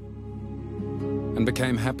generation and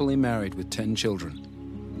became happily married with 10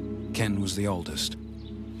 children. Ken was the oldest.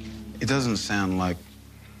 It doesn't sound like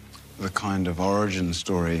the kind of origin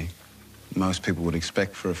story most people would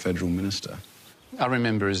expect for a federal minister. I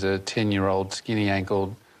remember as a 10-year-old,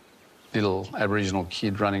 skinny-ankled, little Aboriginal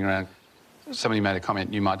kid running around. Somebody made a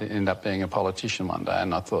comment, you might end up being a politician one day,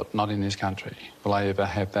 and I thought, not in this country. Will I ever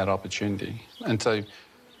have that opportunity? And so,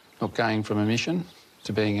 look, going from a mission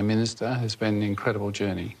to being a minister has been an incredible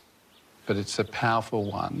journey. But it's a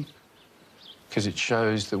powerful one because it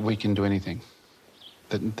shows that we can do anything,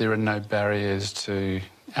 that there are no barriers to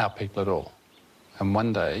our people at all. And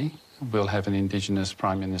one day, we'll have an Indigenous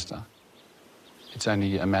Prime Minister. It's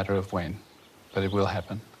only a matter of when, but it will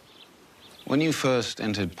happen. When you first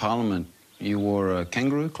entered Parliament, you wore a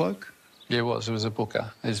kangaroo cloak? Yeah, it was. It was a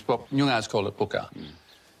buka. It's what Nyungars call it, buka.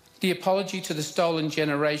 The apology to the stolen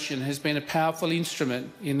generation has been a powerful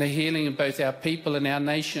instrument in the healing of both our people and our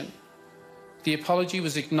nation. The apology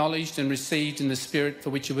was acknowledged and received in the spirit for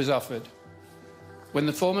which it was offered. When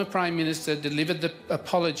the former Prime Minister delivered the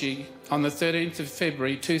apology on the 13th of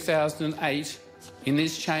February 2008 in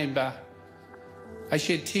this chamber, I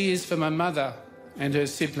shed tears for my mother and her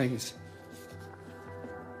siblings.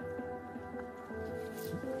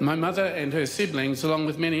 My mother and her siblings, along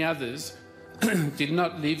with many others, did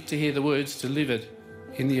not live to hear the words delivered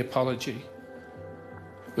in the apology,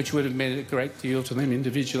 which would have meant a great deal to them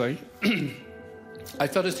individually. I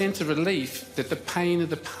felt a sense of relief that the pain of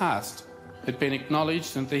the past had been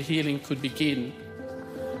acknowledged and the healing could begin.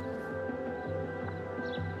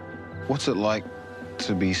 What's it like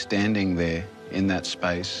to be standing there in that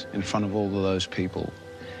space in front of all of those people,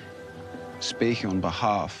 speaking on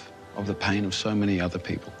behalf of the pain of so many other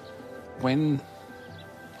people? When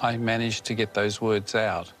I managed to get those words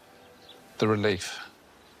out, the relief,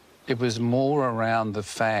 it was more around the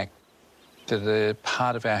fact that a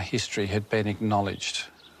part of our history had been acknowledged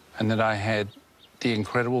and that I had the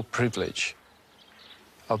incredible privilege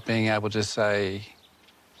of being able to say,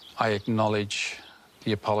 I acknowledge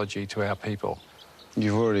the apology to our people.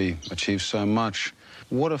 You've already achieved so much.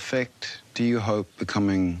 What effect do you hope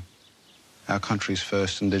becoming our country's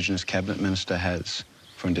first Indigenous cabinet minister has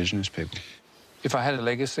for Indigenous people? If I had a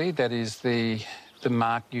legacy, that is the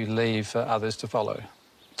mark you leave for others to follow.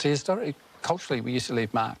 See, culturally, we used to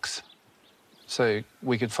leave marks. So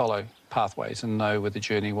we could follow pathways and know where the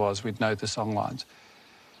journey was. We'd know the songlines.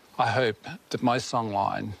 I hope that my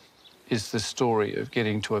songline is the story of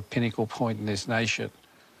getting to a pinnacle point in this nation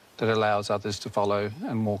that allows others to follow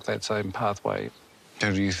and walk that same pathway.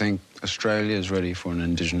 Do you think Australia is ready for an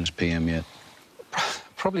Indigenous PM yet?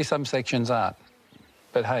 Probably some sections aren't.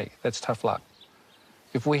 But hey, that's tough luck.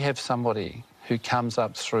 If we have somebody who comes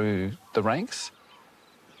up through the ranks,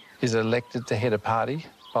 is elected to head a party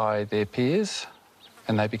by their peers,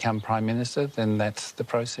 and they become Prime Minister, then that's the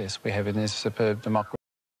process we have in this superb democracy.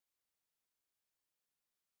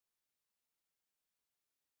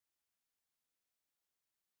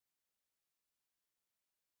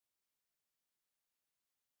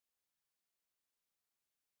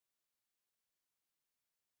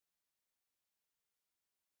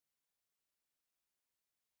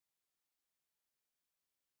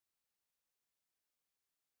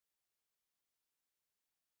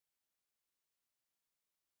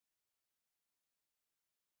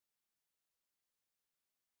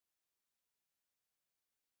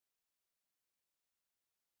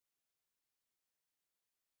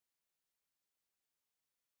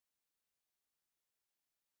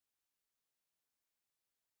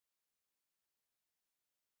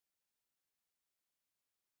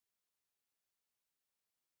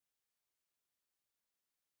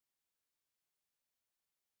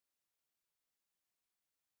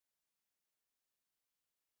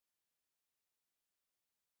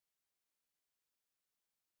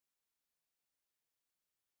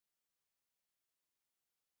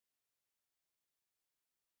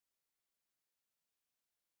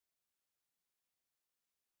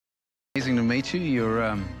 Amazing to meet you.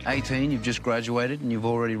 You're 18, you've just graduated, and you've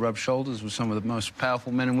already rubbed shoulders with some of the most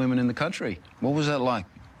powerful men and women in the country. What was that like?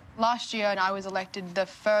 Last year, I was elected the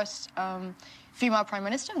first female Prime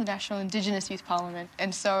Minister of the National Indigenous Youth Parliament,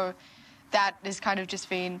 and so that has kind of just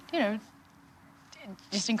been, you know,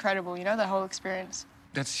 just incredible, you know, the whole experience.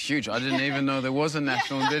 That's huge. I didn't even know there was a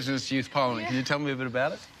National Indigenous Youth Parliament. Can you tell me a bit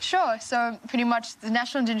about it? Sure. So pretty much the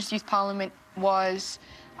National Indigenous Youth Parliament was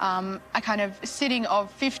a kind of sitting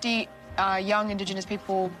of 50 young Indigenous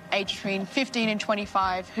people aged between 15 and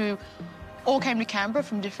 25 who all came to Canberra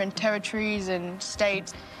from different territories and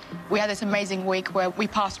states. We had this amazing week where we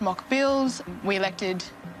passed mock bills, we elected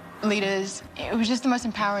leaders. It was just the most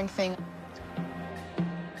empowering thing.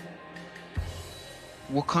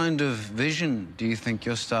 What kind of vision do you think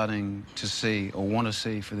you're starting to see or want to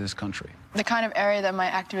see for this country? The kind of area that my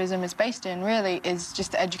activism is based in, really, is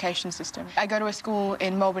just the education system. I go to a school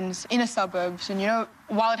in Melbourne's inner suburbs, and, you know,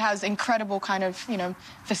 while it has incredible kind of, you know,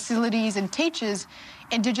 facilities and teachers,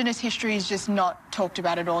 Indigenous history is just not talked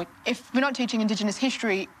about at all. If we're not teaching Indigenous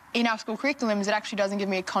history in our school curriculums, it actually doesn't give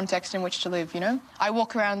me a context in which to live, you know? I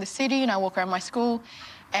walk around the city and I walk around my school,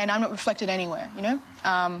 and I'm not reflected anywhere, you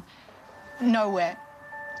know? Nowhere.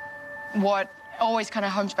 What always kind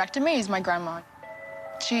of homes back to me is my grandma.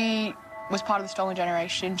 She was part of the stolen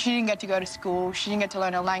generation. She didn't get to go to school. She didn't get to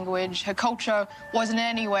learn her language. Her culture wasn't in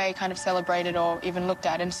any way kind of celebrated or even looked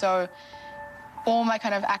at. And so all my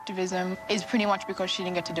kind of activism is pretty much because she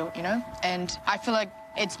didn't get to do it, you know? And I feel like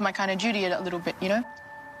it's my kind of duty a little bit, you know?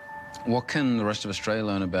 What can the rest of Australia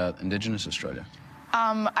learn about Indigenous Australia?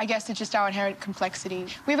 I guess it's just our inherent complexity.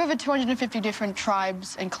 We have over 250 different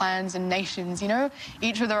tribes and clans and nations, you know,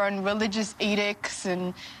 each with their own religious edicts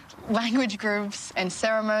and language groups and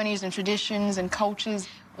ceremonies and traditions and cultures.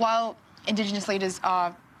 While Indigenous leaders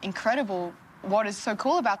are incredible, what is so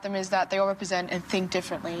cool about them is that they all represent and think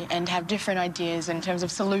differently and have different ideas in terms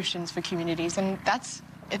of solutions for communities, and it's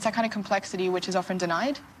that kind of complexity which is often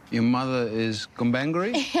denied. Your mother is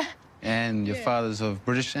Gumbaynggirri? Yeah. And your father's of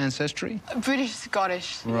British ancestry? British,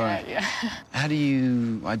 Scottish, right. Yeah. How do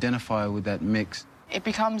you identify with that mix? It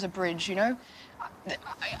becomes a bridge, you know?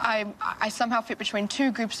 I somehow fit between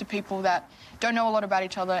two groups of people that don't know a lot about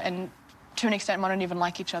each other and, to an extent, might not even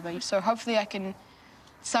like each other. So hopefully I can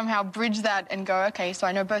somehow bridge that and go, OK, so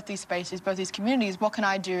I know both these spaces, both these communities. What can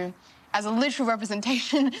I do as a literal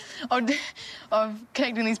representation of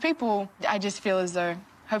connecting these people? I just feel as though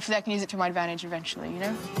hopefully I can use it to my advantage eventually, you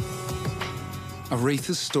know?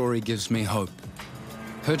 Aretha's story gives me hope.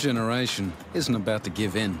 Her generation isn't about to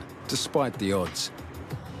give in, despite the odds.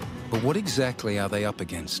 But what exactly are they up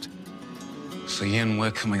against? So, Yen,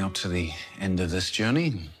 we're coming up to the end of this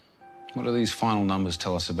journey. What do these final numbers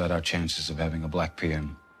tell us about our chances of having a black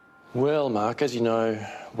PM? Well, Mark, as you know,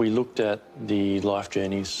 we looked at the life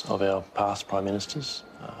journeys of our past Prime Ministers,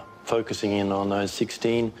 focusing in on those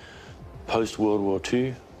 16 post-World War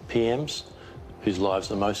II PMs whose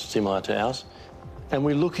lives are most similar to ours. And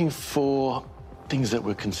we're looking for things that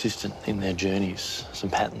were consistent in their journeys, some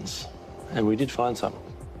patterns. And we did find some.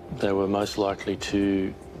 They were most likely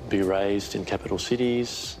to be raised in capital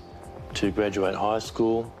cities, to graduate high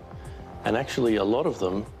school, and actually a lot of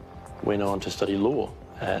them went on to study law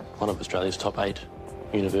at one of Australia's top 8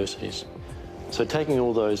 universities. So taking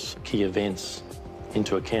all those key events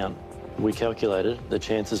into account, we calculated the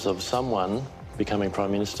chances of someone becoming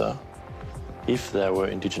Prime Minister, if they were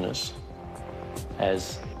Indigenous,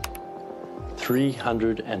 as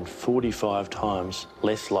 345 times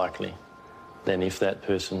less likely than if that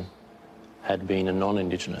person had been a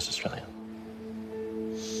non-Indigenous Australian.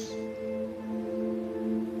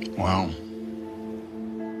 Wow.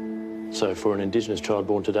 So for an Indigenous child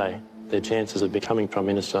born today, their chances of becoming Prime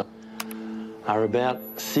Minister are about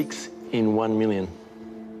 6 in 1 million.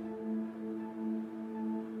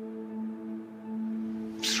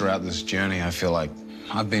 Throughout this journey, I feel like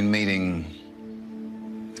I've been meeting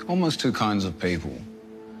almost two kinds of people,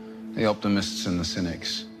 the optimists and the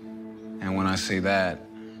cynics. And when I see that,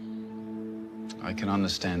 I can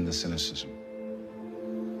understand the cynicism.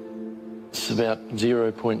 It's about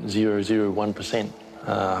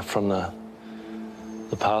 0.001% from the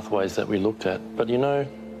pathways that we looked at. But, you know,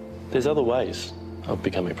 there's other ways of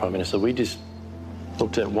becoming Prime Minister. We just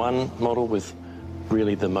looked at one model with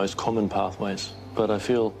really the most common pathways. But I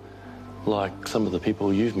feel like some of the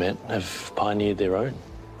people you've met have pioneered their own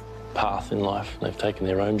path in life. They've taken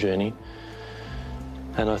their own journey.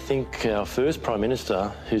 And I think our first Prime Minister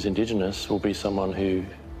who's Indigenous will be someone who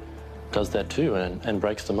does that too and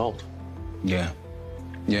breaks the mould. Yeah.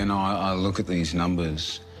 Yeah, no, I look at these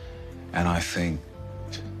numbers and I think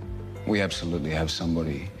We absolutely have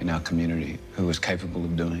somebody in our community who is capable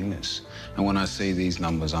of doing this. And when I see these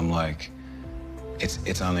numbers, I'm like,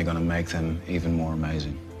 it's only going to make them even more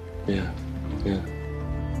amazing. Yeah, yeah.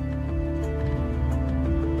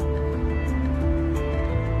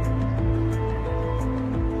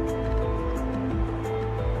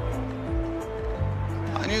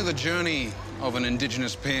 I knew the journey of an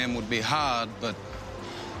Indigenous PM would be hard, but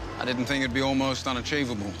I didn't think it'd be almost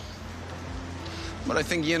unachievable. But I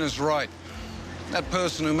think Yenna's right. That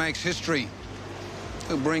person who makes history,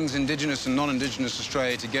 who brings Indigenous and non-Indigenous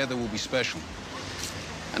Australia together will be special.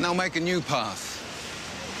 And they'll make a new path,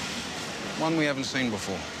 one we haven't seen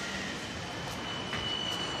before.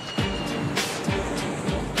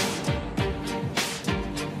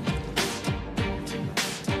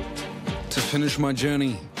 To finish my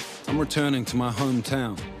journey, I'm returning to my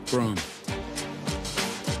hometown, Broome.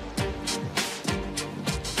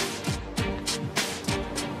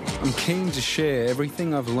 I'm keen to share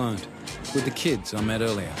everything I've learned with the kids I met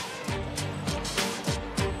earlier.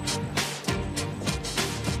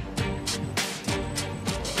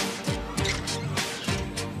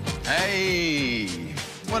 Hey,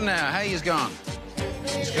 what now? How yous going?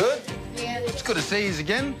 It's good? Yeah. It's good to see yous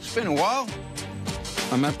again. It's been a while.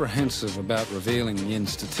 I'm apprehensive about revealing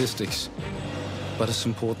Yen's statistics, but it's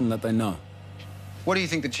important that they know. What do you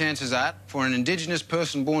think the chances are for an Indigenous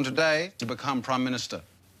person born today to become Prime Minister?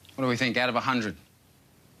 What do we think, out of 100?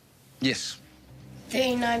 Yes.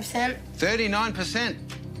 39%. 39%?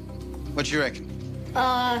 What do you reckon?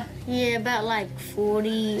 Yeah, about like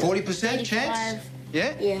 40. 40% chance?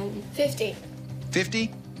 Yeah? Yeah. 50.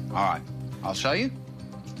 50? All right, I'll show you.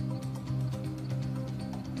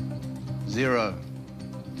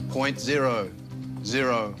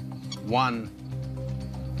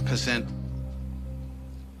 0.001%.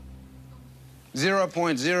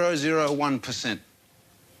 0.001%.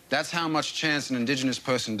 That's how much chance an Indigenous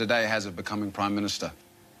person today has of becoming Prime Minister.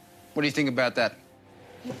 What do you think about that?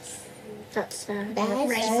 That's Bad.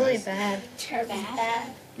 really bad. Bad.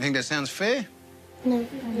 You think that sounds fair? No.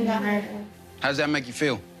 How does that make you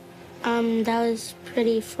feel? That was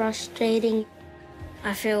pretty frustrating.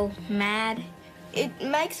 I feel mad. It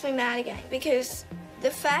makes me mad again because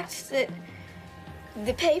the fact that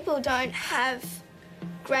the people don't have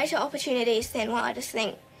greater opportunities than what I just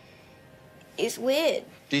think is weird.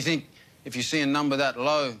 Do you think if you see a number that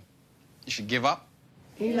low, you should give up?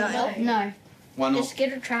 No. Why not? Just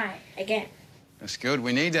give it a try again. That's good.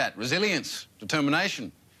 We need that. Resilience,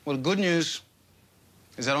 determination. Well, the good news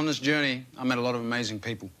is that on this journey, I met a lot of amazing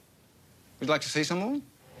people. Would you like to see some of them?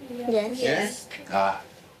 Yes.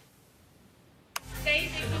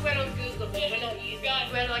 Stacey, we went on Google, but we're not using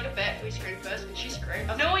it. We had like a bet we screamed first, and she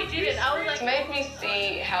screamed. No, we didn't. I was like, It made me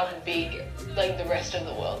see how big, like, the rest of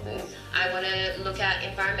the world is. I want to look at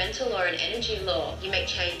environmental law and energy law. You make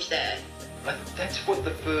change there. But that's what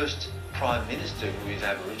the first Prime Minister who is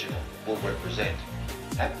Aboriginal will represent.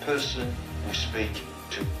 That person will speak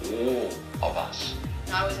to all of us.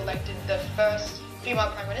 I was elected the first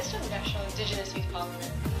female Prime Minister of the National Indigenous Youth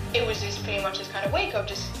Parliament. It was just pretty much this kind of week of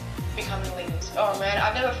just becoming leaders. Oh man,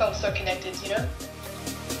 I've never felt so connected, you know?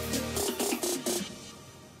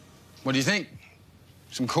 What do you think?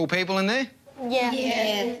 Some cool people in there?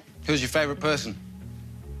 Yeah. Who's your favourite person?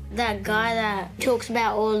 That guy that talks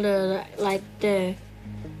about all the, like, the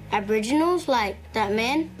Aboriginals, like that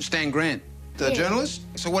man. Stan Grant, the Yeah. journalist?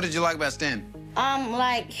 So what did you like about Stan?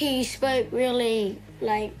 Like, he spoke really,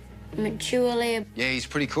 like, maturely. Yeah, he's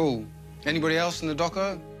pretty cool. Anybody else in the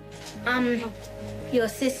doco? Your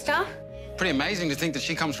sister? Pretty amazing to think that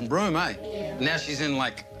she comes from Broome, eh? Yeah. Now she's in,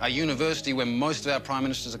 like, a university where most of our Prime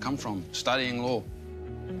Ministers have come from, studying law.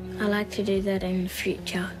 I like to do that in the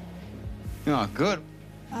future. Oh, good.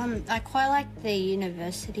 I quite like the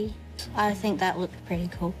university. I think that looked pretty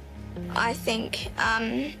cool. I think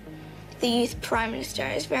the youth Prime Minister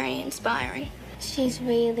is very inspiring. She's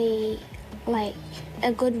really, like,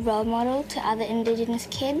 a good role model to other Indigenous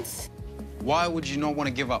kids. Why would you not want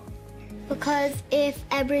to give up? Because if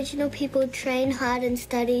Aboriginal people train hard and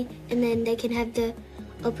study, and then they can have the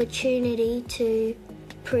opportunity to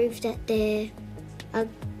prove that they're,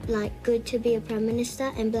 like, good to be a Prime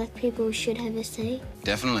Minister, and black people should have a say.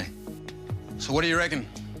 Definitely. So what do you reckon?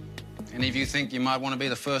 Any of you think you might want to be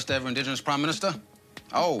the first ever Indigenous Prime Minister?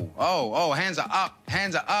 Oh, hands are up,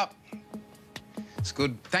 hands are up. It's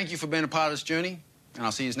good. Thank you for being a part of this journey, and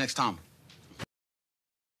I'll see you next time.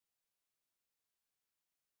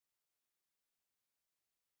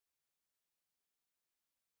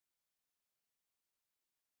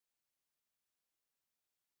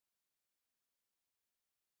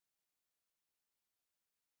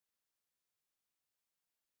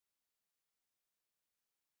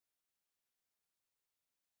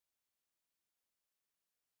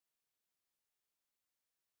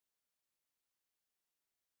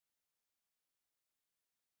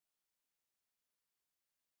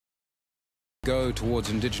 go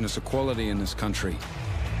towards Indigenous equality in this country.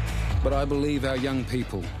 But I believe our young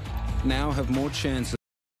people now have more chances